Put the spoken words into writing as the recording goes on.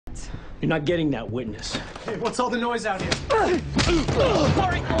You're not getting that witness. Hey, what's all the noise out here? Sorry.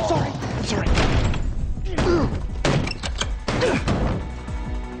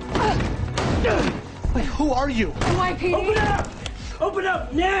 Wait, who are you? NYPD. Open up! Open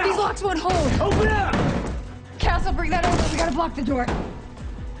up now! These locks won't hold. Open up! Castle, bring that over. We gotta block the door.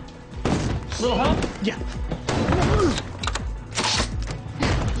 Little help? Yeah.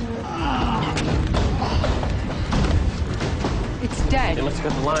 It's dead. Hey, let's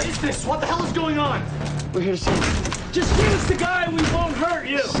get the line. What is this? What the hell is going on? We're here to see you. Just give us the guy and we won't hurt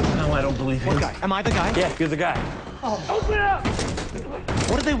you! No, I don't believe him. What guy? Am I the guy? Yeah, you're the guy. Open up!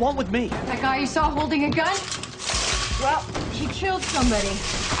 What do they want with me? That guy you saw holding a gun? Well, he killed somebody.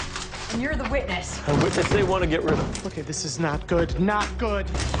 And you're the witness. A witness they want to get rid of. Okay, this is not good. Not good.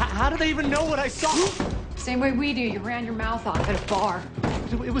 How do they even know what I saw? Same way we do. You ran your mouth off at a bar.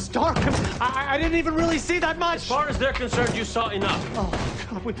 It was dark. I didn't even really see that much. As far as they're concerned, you saw enough. Oh,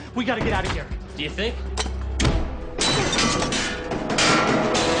 God, we gotta get out of here. Do you think?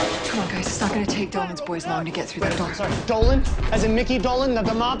 Come on, guys. It's not gonna take Dolan's boys long to get through that door. Sorry, Dolan? As in Mickey Dolan, the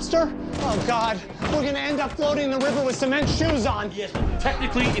mobster? Oh, God. We're gonna end up floating in the river with cement shoes on. Yes.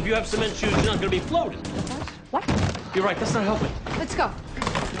 Technically, if you have cement shoes, you're not going to be floating. What? You're right. That's not helping. Let's go.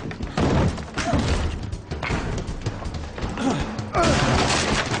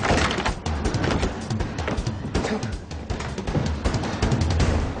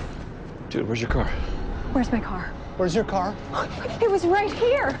 Dude, where's your car? Where's my car? Where's your car? It was right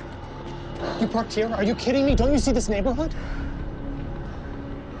here. You parked here? Are you kidding me? Don't you see this neighborhood?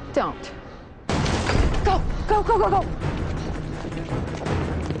 Don't. Go, go, go, go, go.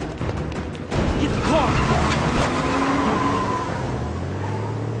 Get the car!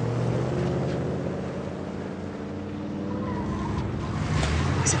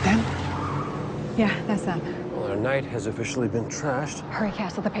 Is it them? Yeah, that's them. Well, our night has officially been trashed. Hurry,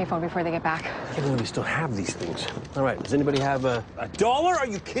 Castle, the payphone before they get back. I can't believe we still have these things. All right, does anybody have a dollar? Are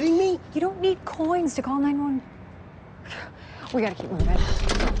you kidding me? You don't need coins to call 911. We gotta keep moving.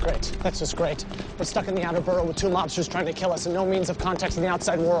 Great. That's just great. We're stuck in the outer borough with two mobsters trying to kill us and no means of contact to the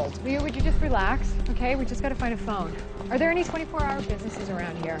outside world. Leo, would you just relax, okay? We just gotta find a phone. Are there any 24-hour businesses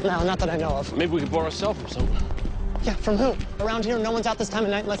around here? No, not that I know of. Maybe we could borrow a cell from someone. Yeah, from who? Around here, no one's out this time of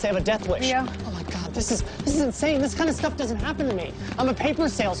night unless they have a death wish. Leo? Oh, my God, this is insane. This kind of stuff doesn't happen to me. I'm a paper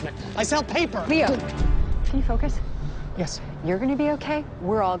salesman. I sell paper. Leo, can you focus? Yes. You're gonna be okay.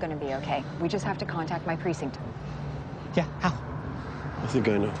 We're all gonna be okay. We just have to contact my precinct. Yeah, how? I think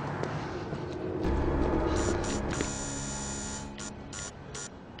I know.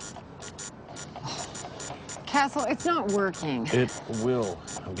 Castle, it's not working. It will.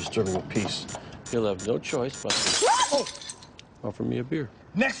 I'm disturbing the peace. He'll have no choice but to offer me a beer.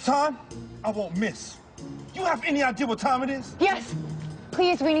 Next time, I won't miss. You have any idea what time it is? Yes,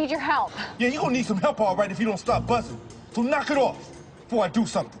 please, we need your help. Yeah, you're gonna need some help, all right, if you don't stop buzzing. So knock it off before I do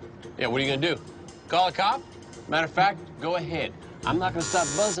something. Yeah, what are you gonna do? Call a cop? Matter of fact, go ahead. I'm not gonna stop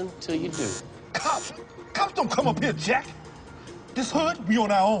buzzing till you do. Cops? Cops don't come up here, Jack. This hood, we on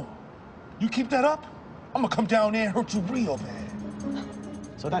our own. You keep that up, I'm gonna come down there and hurt you real bad.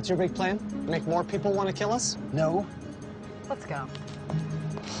 So that's your big plan? Make more people want to kill us? No. Let's go.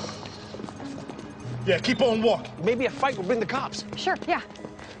 Yeah, keep on walking. Maybe a fight will bring the cops. Sure, yeah.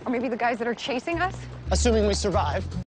 Or maybe the guys that are chasing us? Assuming we survive.